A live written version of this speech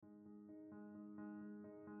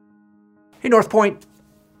Hey, North Point,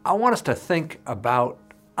 I want us to think about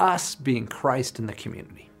us being Christ in the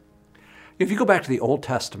community. If you go back to the Old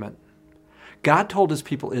Testament, God told his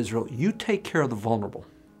people Israel, you take care of the vulnerable.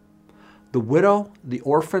 The widow, the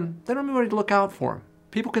orphan, they don't have anybody to look out for them.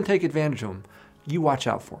 People can take advantage of them. You watch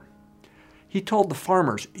out for them. He told the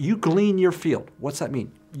farmers, you glean your field. What's that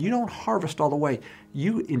mean? You don't harvest all the way.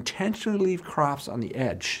 You intentionally leave crops on the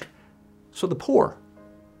edge so the poor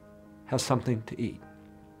have something to eat.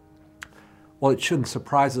 Well, it shouldn't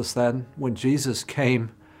surprise us then when Jesus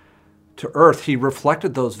came to earth, he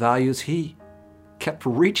reflected those values. He kept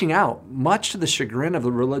reaching out, much to the chagrin of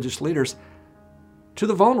the religious leaders, to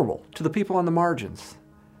the vulnerable, to the people on the margins,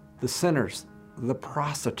 the sinners, the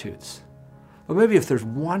prostitutes. But maybe if there's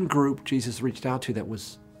one group Jesus reached out to that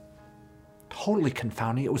was totally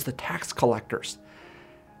confounding, it was the tax collectors.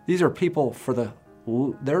 These are people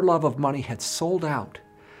their love of money had sold out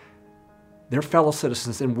their fellow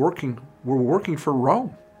citizens and were working for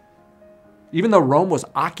Rome. Even though Rome was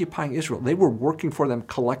occupying Israel, they were working for them,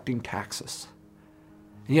 collecting taxes.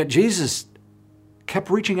 And yet Jesus kept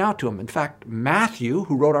reaching out to them. In fact, Matthew,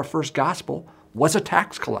 who wrote our first gospel, was a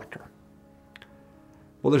tax collector.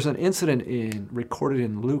 Well, there's an incident recorded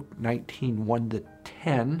in Luke 19,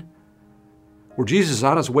 1-10, where Jesus is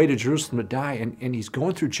on his way to Jerusalem to die, and he's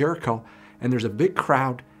going through Jericho, and there's a big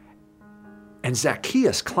crowd, and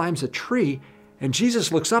Zacchaeus climbs a tree, and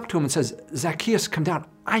Jesus looks up to him and says, Zacchaeus, come down.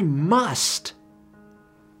 I must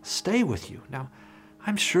stay with you. Now,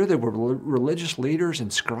 I'm sure there were religious leaders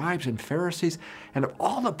and scribes and Pharisees, and of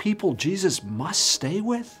all the people Jesus must stay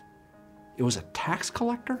with, it was a tax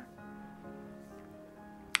collector?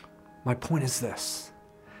 My point is this,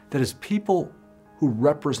 that as people who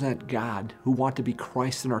represent God, who want to be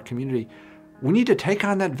Christ in our community, we need to take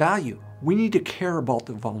on that value. We need to care about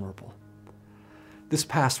the vulnerable. This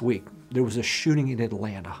past week, there was a shooting in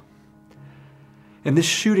Atlanta. And this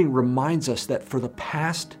shooting reminds us that for the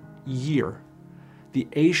past year, the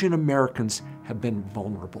Asian Americans have been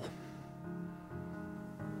vulnerable.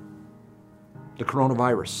 The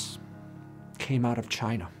coronavirus came out of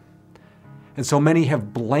China. And so many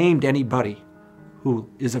have blamed anybody who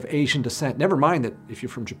is of Asian descent. Never mind that if you're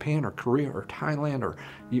from Japan or Korea or Thailand, or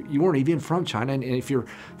you weren't even from China, and if you're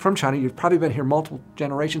from China, you've probably been here multiple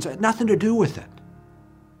generations. It had nothing to do with it.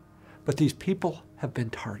 But these people have been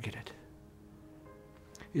targeted.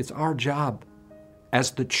 It's our job as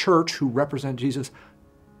the church who represent Jesus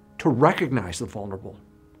to recognize the vulnerable,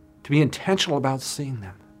 to be intentional about seeing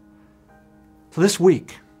them. So this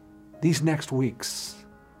week, these next weeks,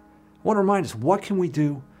 I want to remind us, what can we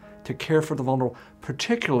do to care for the vulnerable?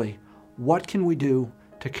 Particularly, what can we do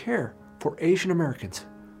to care for Asian Americans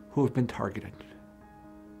who have been targeted?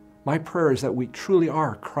 My prayer is that we truly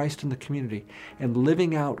are Christ in the community and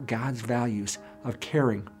living out God's values of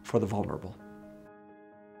caring for the vulnerable.